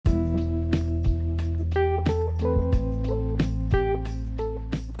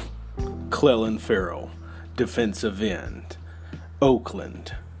Clelin Ferrell, defensive end,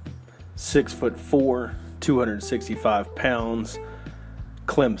 Oakland, 6'4", 265 pounds,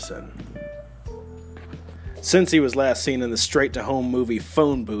 Clemson. Since he was last seen in the straight-to-home movie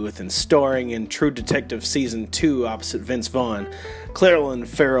Phone Booth and starring in True Detective Season 2 opposite Vince Vaughn, Clelin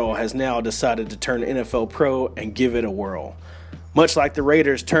Ferrell has now decided to turn NFL pro and give it a whirl. Much like the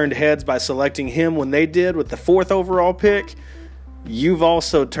Raiders turned heads by selecting him when they did with the 4th overall pick, you've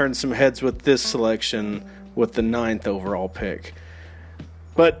also turned some heads with this selection with the 9th overall pick.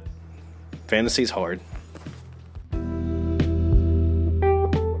 But fantasy's hard.